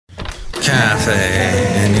Café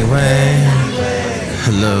Anyway.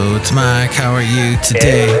 Hello, it's Mike. How are you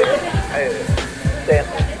today?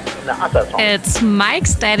 It's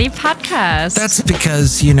Mike's Daily Podcast. That's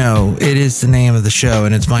because, you know, it is the name of the show,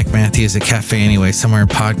 and it's Mike Matthews at Café Anyway, somewhere in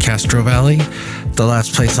Podcastro Valley, the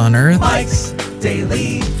last place on earth. Mike's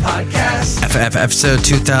Daily Podcast. Episode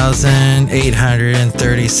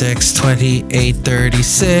 2836,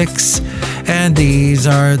 2836. And these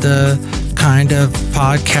are the kind of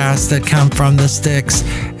podcasts that come from the sticks.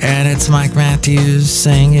 And it's Mike Matthews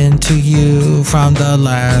singing to you from the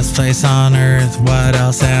last place on earth. What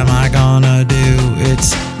else am I gonna do?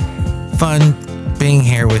 It's fun being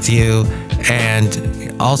here with you.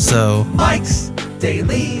 And also Mike's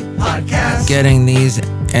Daily Podcast. Getting these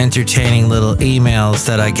entertaining little emails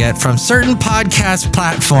that I get from certain podcast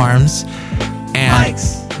platforms. And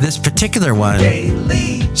Mike's this particular one,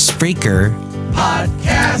 Daily Spreaker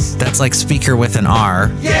Podcast. That's like speaker with an R.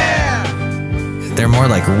 Yeah. They're more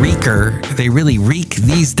like reeker. They really reek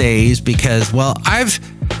these days because, well, I've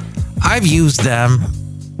used them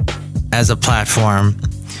as a platform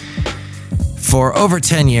for over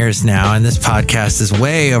 10 years now, and this podcast is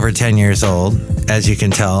way over 10 years old, as you can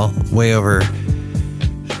tell, way over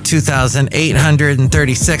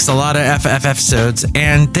 2,836, a lot of FF episodes,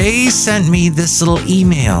 and they sent me this little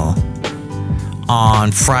email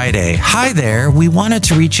on Friday. Hi there, we wanted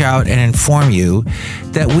to reach out and inform you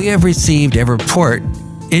that we have received a report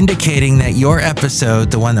indicating that your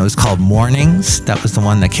episode, the one that was called Mornings, that was the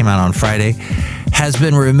one that came out on Friday, has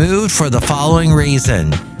been removed for the following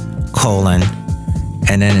reason,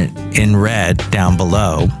 and then in red down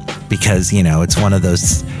below, because, you know, it's one of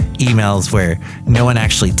those emails where no one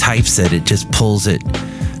actually types it, it just pulls the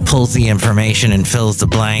information and fills the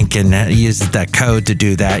blank and uses that code to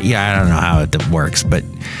do that. Yeah, I don't know how it works, but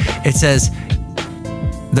it says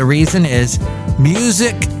the reason is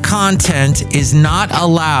music content is not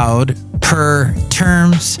allowed per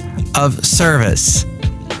terms of service.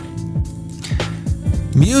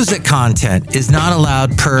 Music content is not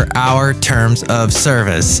allowed per our terms of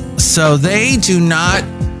service. So they do not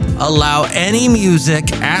allow any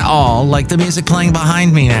music at all, like the music playing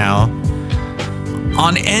behind me now,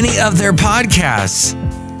 on any of their podcasts.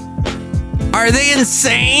 Are they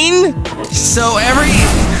insane? So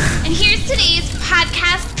And here's today's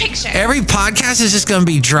podcast picture. every podcast is just going to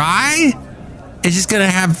be dry? It's just going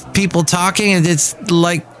to have people talking, and it's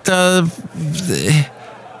like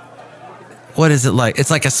what is it like?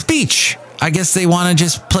 It's like a speech. I guess they want to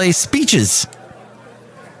just play speeches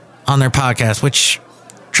on their podcast, which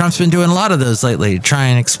Trump's been doing a lot of those lately, try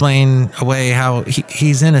and explain away how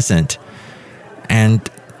he's innocent. And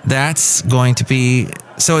that's going to be...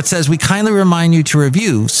 So it says, we kindly remind you to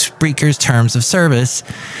review Spreaker's terms of service,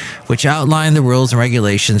 which outline the rules and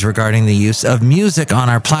regulations regarding the use of music on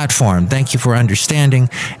our platform. Thank you for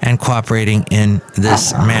understanding and cooperating in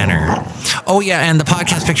this manner. Oh, yeah, and the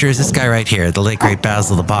podcast picture is this guy right here, the late, great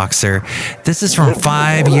Basil the Boxer. This is from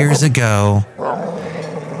 5 years ago.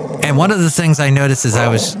 And one of the things I noticed as I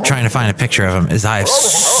was trying to find a picture of him is I have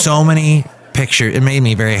so many pictures. It made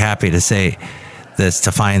me very happy to say this,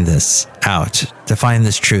 to find this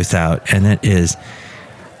truth out. And it is,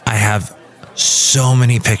 I have so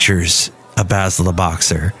many pictures of Basil the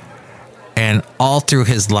Boxer. And all through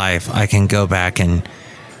his life, I can go back and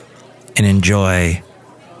enjoy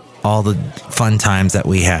all the fun times that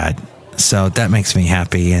we had. So that makes me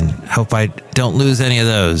happy, and hope I don't lose any of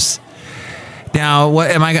those. Now,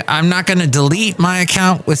 I'm not going to delete my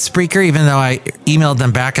account with Spreaker, even though I emailed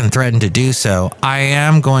them back and threatened to do so. I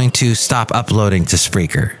am going to stop uploading to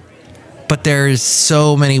Spreaker. But there's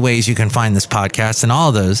so many ways you can find this podcast, and all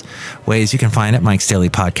of those ways you can find at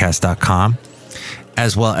mikesdailypodcast.com,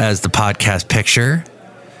 as well as the podcast picture.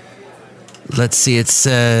 Let's see, it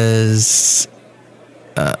says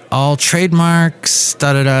all trademarks,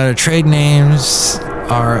 trade names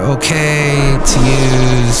are okay to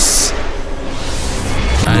use.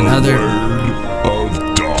 Another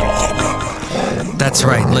dog. That's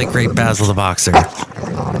right, late great Basil the Boxer.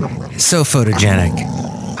 So photogenic.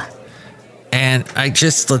 And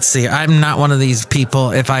let's see, I'm not one of these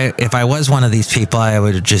people. If I was one of these people, I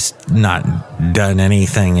would have just not done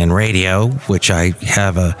anything in radio, which I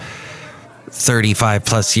have a 35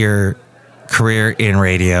 plus year career in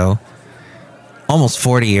radio, almost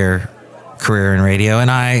 40-year career in radio,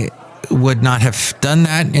 and I would not have done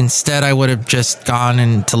that. Instead, I would have just gone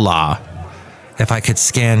into law if I could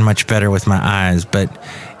scan much better with my eyes. But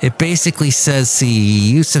it basically says the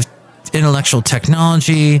use of intellectual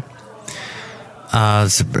technology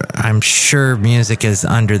I'm sure music is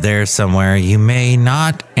under there somewhere. You may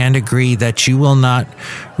not and agree that you will not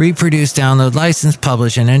reproduce, download, license,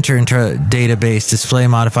 publish, and enter into a database, display,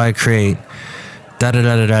 modify, create, verbs,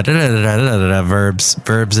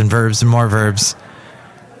 and more verbs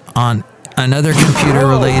on another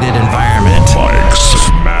computer-related environment. Mike's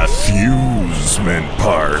Matthewsman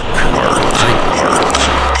Park.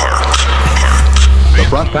 The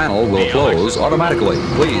front panel will close automatically.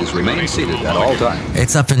 Please remain seated at all times.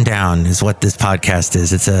 It's up and down is what this podcast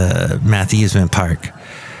is. It's a Matthewsman Park.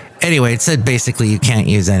 Anyway, it said basically you can't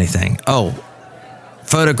use anything. Oh,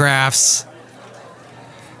 photographs.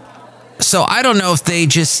 So I don't know if they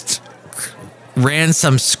just ran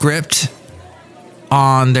some script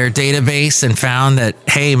on their database and found that,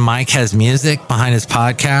 hey, Mike has music behind his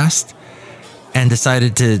podcast and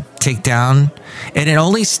decided to take down. And it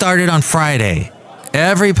only started on Friday.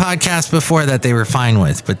 Every podcast before that they were fine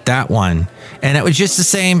with, but that one. And it was just the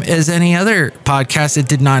same as any other podcast. It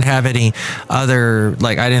did not have any other,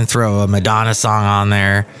 like I didn't throw a Madonna song on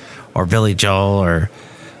there or Billy Joel or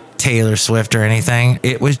Taylor Swift or anything.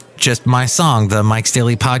 It was just my song, the Mike's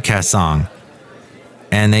Daily Podcast song.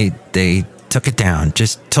 And they took it down,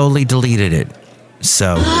 just totally deleted it.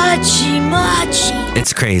 So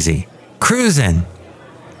it's crazy.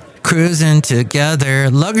 Cruising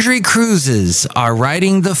together. Luxury cruises are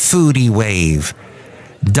riding the foodie wave.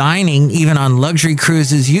 Dining, even on luxury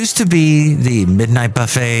cruises, used to be the midnight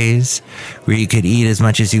buffets where you could eat as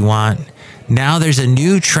much as you want. Now there's a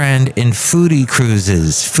new trend in foodie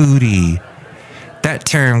cruises. Foodie. That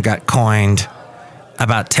term got coined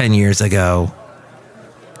about 10 years ago.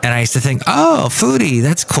 And I used to think, oh, foodie,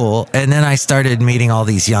 that's cool. And then I started meeting all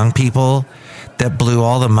these young people that blew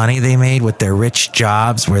all the money they made with their rich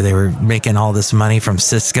jobs where they were making all this money from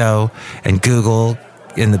Cisco and Google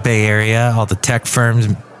in the Bay Area, all the tech firms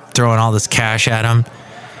throwing all this cash at them.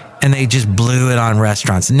 And they just blew it on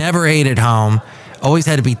restaurants. Never ate at home. Always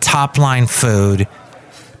had to be top line food.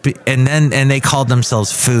 And they called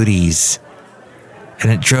themselves foodies.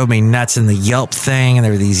 And it drove me nuts in the Yelp thing. And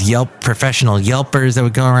there were these professional Yelpers that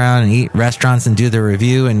would go around and eat restaurants and do their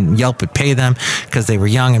review. And Yelp would pay them because they were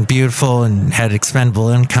young and beautiful and had expendable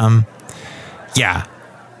income. Yeah,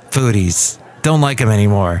 foodies. Don't like them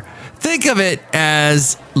anymore. Think of it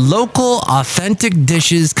as local, authentic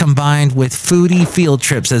dishes combined with foodie field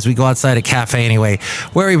trips as we go outside a Café Anyway,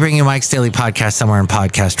 where we bring you Mike's Daily Podcast somewhere in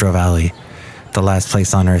Podcastro Valley. The last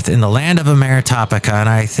place on earth in the land of Ameritopica. And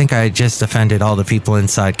I think I just offended all the people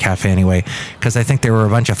inside Café Anyway because I think there were a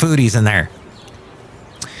bunch of foodies in there.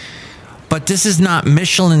 But this is not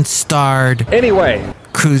Michelin starred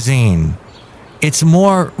cuisine. It's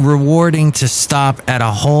more rewarding to stop at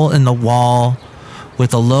a hole in the wall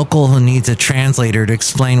with a local who needs a translator to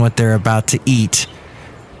explain what they're about to eat.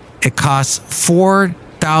 It costs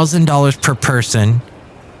 $4,000 per person.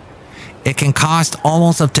 It can cost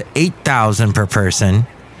almost up to $8,000 per person.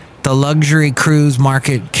 The luxury cruise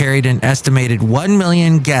market carried an estimated 1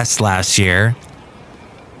 million guests last year.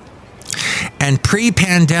 And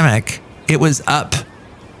pre-pandemic, it was up.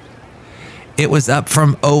 It was up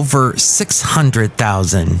from over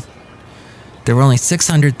 600,000. There were only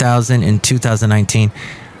 600,000 in 2019.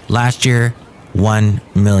 Last year, 1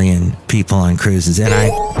 million people on cruises. And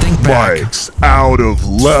I think back... Mike's out of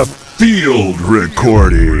left field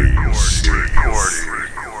recordings.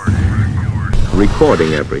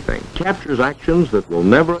 Recording everything captures actions that will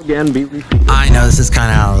never again be repeated. I know this is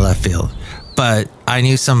kind of out of left field, but I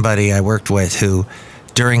knew somebody I worked with who,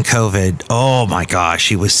 during COVID, oh my gosh,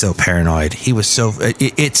 he was so paranoid. He was so,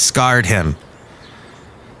 it scarred him.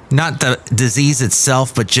 Not the disease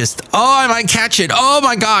itself, but just, oh, I might catch it. Oh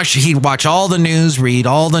my gosh. He'd watch all the news, read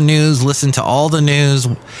all the news, listen to all the news.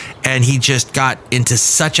 And he just got into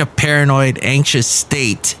such a paranoid, anxious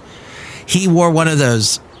state. He wore one of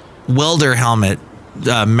those welder helmet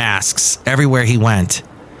masks everywhere he went.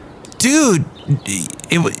 Dude,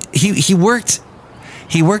 he worked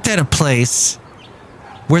at a place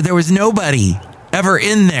where there was nobody ever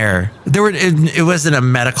in there. It wasn't a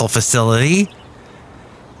medical facility.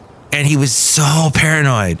 And he was so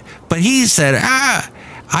paranoid. But he said,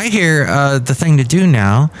 I hear the thing to do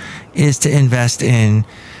now is to invest in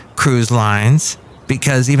cruise lines.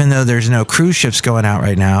 Because even though there's no cruise ships going out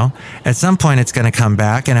right now, at some point it's going to come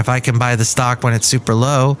back. And if I can buy the stock when it's super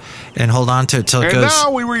low and hold on to it till it goes... And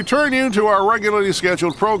now we return you to our regularly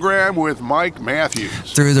scheduled program with Mike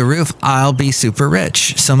Matthews. Through the roof, I'll be super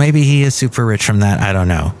rich. So maybe he is super rich from that. I don't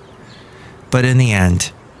know. But in the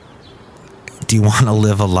end... Do you want to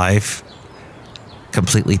live a life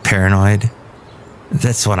completely paranoid?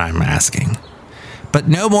 That's what I'm asking. But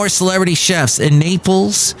no more celebrity chefs. In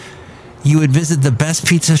Naples, you would visit the best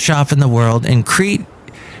pizza shop in the world. In Crete,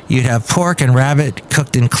 you'd have pork and rabbit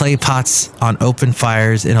cooked in clay pots on open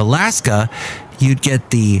fires. In Alaska, you'd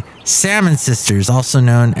get the Salmon Sisters, also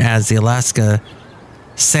known as the Alaska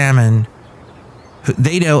Salmon.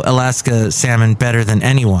 They know Alaska salmon better than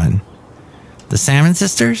anyone. The Salmon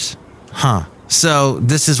Sisters? Huh. So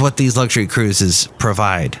this is what these luxury cruises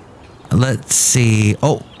provide. Let's see.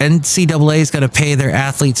 Oh, NCAA is going to pay their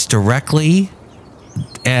athletes directly.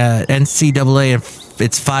 NCAA and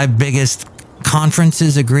its 5 biggest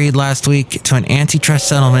conferences agreed last week to an antitrust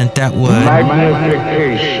settlement that would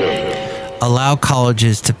allow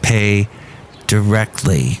colleges to pay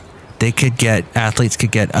directly. Athletes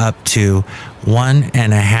could get up to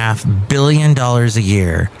 $1.5 billion a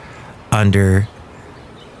year under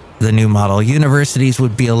the new model. Universities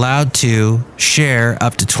would be allowed to share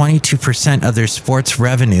up to 22% of their sports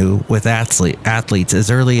revenue with athletes as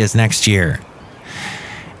early as next year.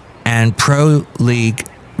 And pro league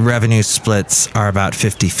revenue splits are about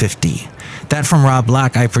 50-50. That from Rob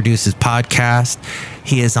Black. I produce his podcast.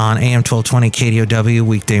 He is on AM 1220 KDOW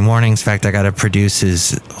weekday mornings. In fact, I got to produce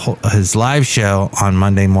his live show on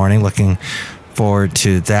Monday morning. Looking forward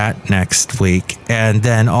to that next week. And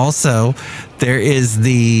then also there is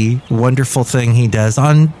the wonderful thing he does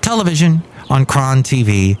on television on Cron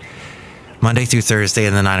TV Monday through Thursday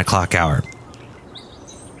in the 9 o'clock hour.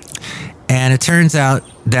 And it turns out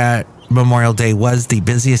that Memorial Day was the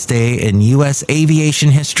busiest day in U.S. aviation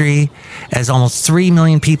history, as almost 3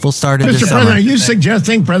 million people started this summer. Mr. President, are you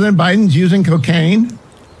suggesting President Biden's using cocaine?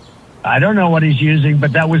 I don't know what he's using,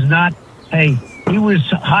 but that was not, he was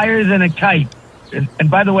higher than a kite.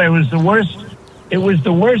 And by the way, it was the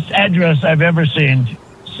worst address I've ever seen.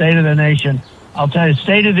 State of the Nation. I'll tell you,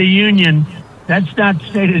 State of the Union, that's not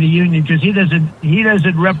State of the Union, because he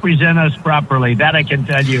doesn't represent us properly. That I can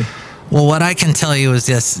tell you. Well, what I can tell you is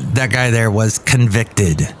this: that guy there was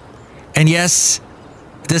convicted. And yes,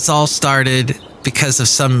 this all started because of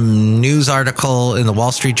some news article in the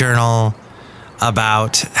Wall Street Journal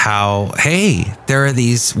about how, hey, there are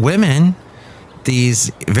these women,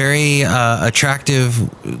 these very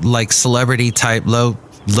attractive, like celebrity type,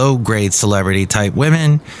 low grade celebrity type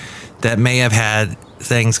women that may have had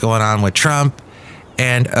things going on with Trump.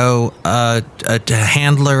 And a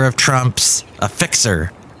handler of Trump's, a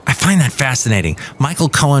fixer. I find that fascinating. Michael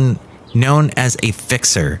Cohen, known as a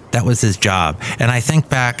fixer, that was his job. And I think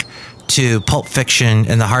back to Pulp Fiction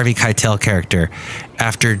and the Harvey Keitel character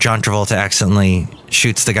after John Travolta accidentally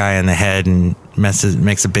shoots the guy in the head and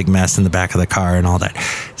makes a big mess in the back of the car and all that.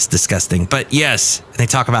 It's disgusting. But yes, they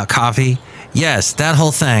talk about coffee. Yes, that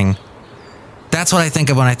whole thing. That's what I think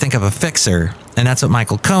of when I think of a fixer. And that's what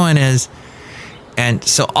Michael Cohen is. And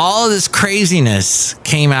so all of this craziness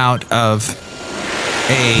came out of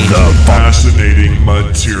The Fascinating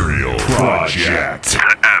Material Project.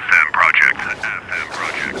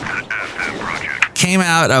 Came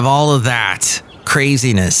out of all of that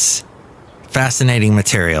craziness, fascinating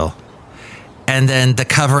material, and then the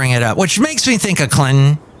covering it up, which makes me think of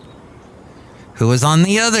Clinton, who was on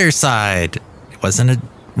the other side. He wasn't a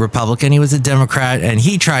Republican, he was a Democrat, and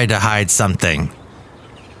he tried to hide something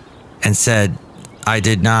and said, I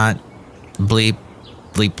did not bleep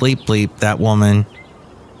that woman.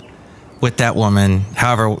 With that woman,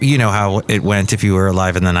 however, you know how it went if you were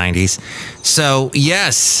alive in the 90s. So,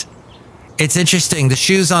 yes, it's interesting. The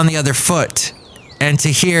shoe's on the other foot. And to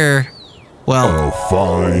hear, well... A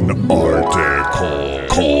fine article.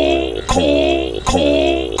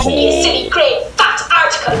 You silly, great, fat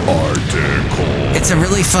article. It's a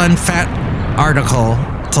really fun, fat article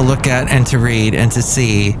to look at and to read and to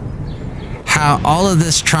see how all of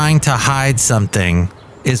this trying to hide something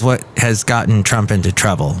is what has gotten Trump into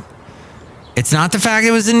trouble. It's not the fact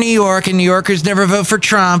it was in New York and New Yorkers never vote for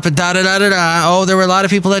Trump, but Oh, there were a lot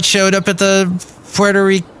of people that showed up at the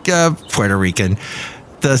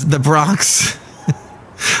the Bronx.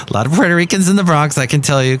 A lot of Puerto Ricans in the Bronx, I can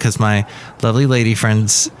tell you, because my lovely lady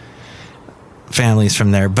friend's family's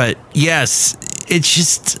from there. But yes, it's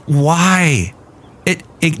just why? It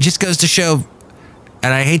just goes to show,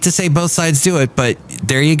 and I hate to say both sides do it, but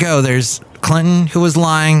there you go. There's Clinton who was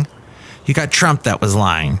lying. You got Trump that was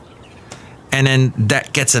lying. And then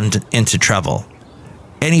that gets them into trouble.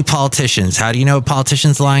 Any politicians, how do you know a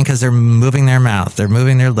politician's lying? Because they're moving their mouth. They're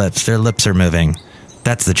moving their lips. Their lips are moving.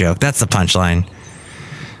 That's the joke. That's the punchline.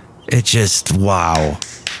 It just, wow.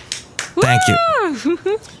 Thank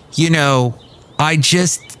you. You know, I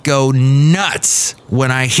just go nuts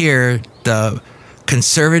when I hear the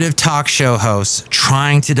conservative talk show hosts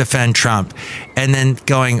trying to defend Trump and then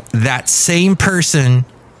going, that same person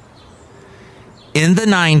in the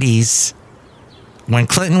 90s when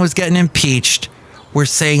Clinton was getting impeached, were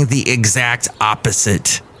saying the exact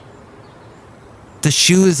opposite. The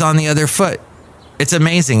shoe is on the other foot. It's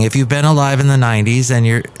amazing. If you've been alive in the 90s, and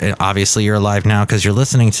you're alive now because you're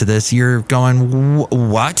listening to this, you're going,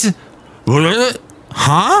 what?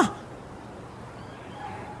 Huh?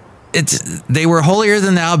 They were holier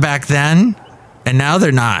than thou back then, and now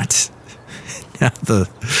they're not. Now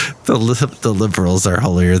the liberals are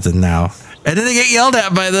holier than thou. And then they get yelled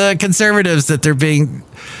at by the conservatives that they're being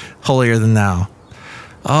holier than thou.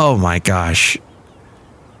 Oh my gosh.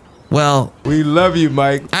 Well, we love you,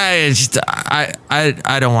 Mike. I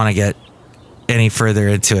don't want to get any further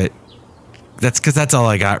into it. That's because that's all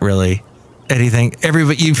I got, really.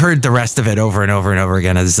 Everybody, you've heard the rest of it over and over and over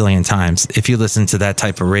again a zillion times if you listen to that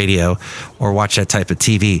type of radio or watch that type of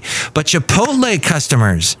TV. But Chipotle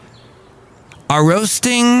customers are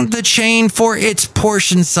roasting the chain for its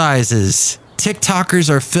portion sizes. TikTokers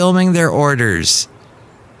are filming their orders.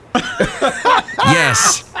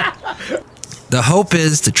 Yes. The hope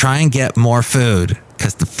is to try and get more food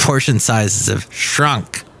because the portion sizes have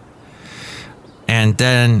shrunk. And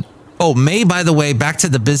then, May, by the way, back to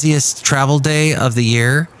the busiest travel day of the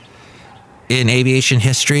year in aviation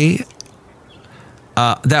history.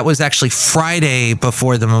 That was actually Friday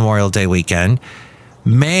before the Memorial Day weekend.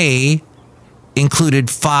 May included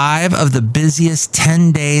 5 of the busiest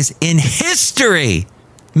 10 days in history.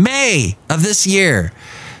 May of this year.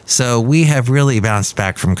 So we have really bounced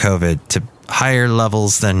back from COVID to higher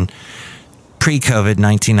levels than pre-COVID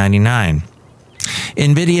 1999.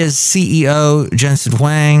 NVIDIA's CEO, Jensen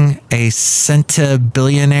Huang, a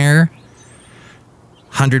centibillionaire,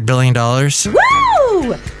 $100 billion.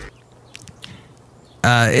 Woo!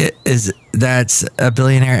 That's a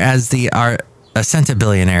billionaire as a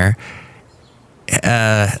centibillionaire.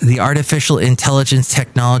 The artificial intelligence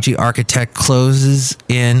technology architect closes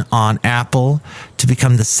in on Apple to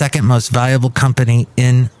become the second most valuable company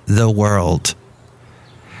in the world.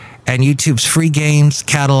 And YouTube's free games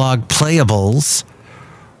catalog Playables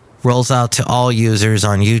rolls out to all users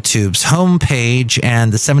on YouTube's homepage,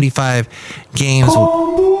 and the 75 games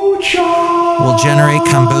will generate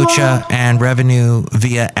kombucha and revenue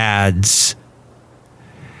via ads.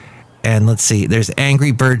 And let's see, there's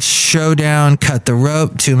Angry Birds Showdown, Cut the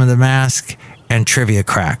Rope, Tomb of the Mask, and Trivia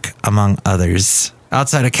Crack, among others.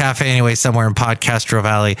 Outside of Café Anyway, somewhere in Podcastro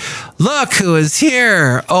Valley. Look who is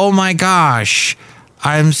here. Oh my gosh.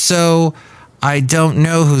 I don't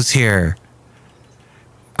know who's here.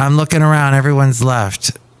 I'm looking around. Everyone's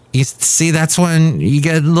left. You see, that's when you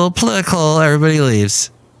get a little political. Everybody leaves.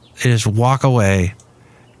 They just walk away.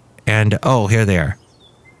 And, here they are.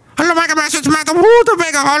 Hello, my gosh, it's Madame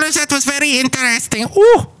Rootabega. All of that was very interesting.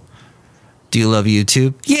 Ooh. Do you love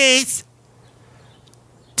YouTube? Yes.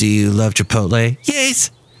 Do you love Chipotle? Yes.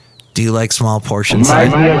 Do you like small portion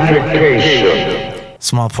sizes?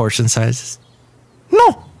 Small portion sizes?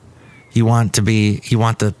 No. You want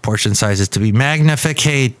the portion sizes to be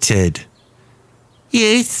magnificated.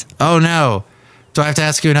 Yes. Oh no. Do I have to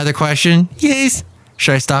ask you another question? Yes.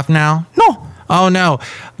 Should I stop now? No. Oh no.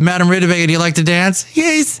 Madame Rootabega, do you like to dance?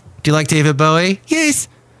 Yes. Do you like David Bowie? Yes.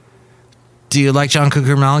 Do you like John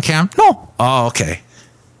Cougar Mellencamp? No. Oh, okay.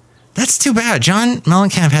 That's too bad. John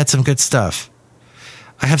Mellencamp had some good stuff.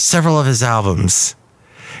 I have several of his albums.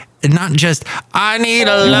 And not just, I need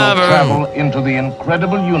a lover. Travel into the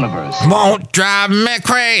incredible universe. Won't drive me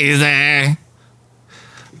crazy.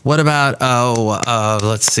 What about,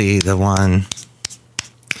 let's see, the one.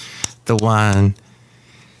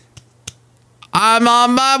 I'm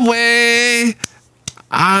on my way.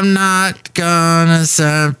 I'm not gonna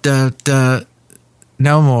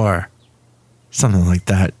no more. Something like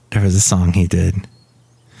that. There was a song he did.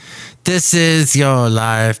 This is your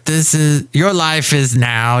life. Your life is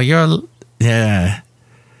now. Yeah.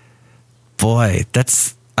 Boy,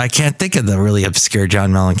 I can't think of the really obscure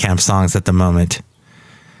John Mellencamp songs at the moment.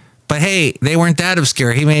 But hey, they weren't that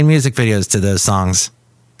obscure. He made music videos to those songs.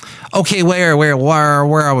 Okay, where are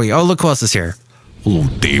we? Oh, look who else is here. Oh,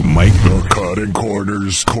 Dave Mike. The Cutting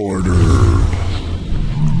Corners Corner.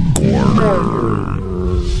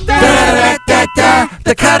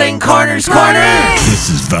 The Cutting Corners Corner. This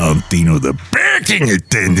is Valentino, the banking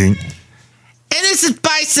attendant. And this is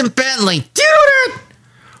Bison Bentley. Dude!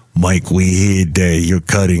 Mike, we hear that you're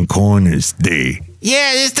cutting corners day.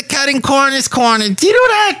 Yeah, it's the Cutting Corners Corner. Do you do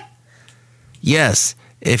that? Yes.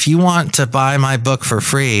 If you want to buy my book for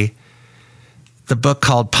free, the book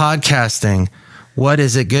called Podcasting, What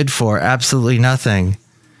Is It Good For? Absolutely Nothing.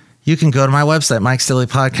 You can go to my website,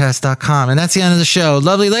 MikeStillyPodcast.com. And that's the end of the show.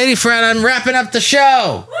 Lovely lady friend, I'm wrapping up the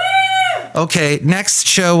show. Woo! Okay, next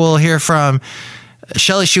show we'll hear from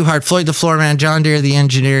Chely Shoehart, Floyd the Floorman, John Deere the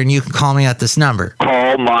engineer, and you can call me at this number.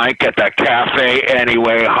 Call Mike at the Café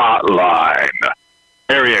Anyway hotline.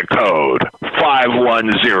 Area code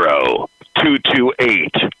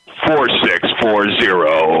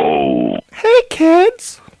 510-228-4640. Hey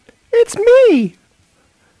kids, it's me,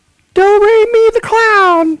 Do-Re-Mi the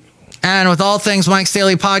Clown. And with all things Mike's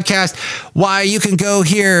Daily Podcast, why you can go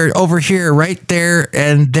here, over here, right there,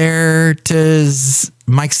 and there to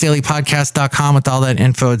mikesdailypodcast.com with all that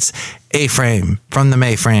info. It's A-Frame from the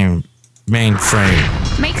mainframe.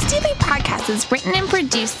 Mike's Daily Podcast is written and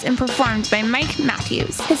produced and performed by Mike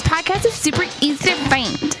Matthews. His podcast is super easy to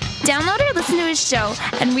find. Download or listen to his show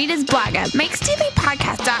and read his blog at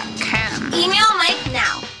mikesdailypodcast.com. Email Mike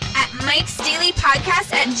now at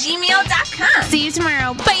mikesdailypodcast@gmail.com. See you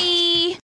tomorrow. Bye.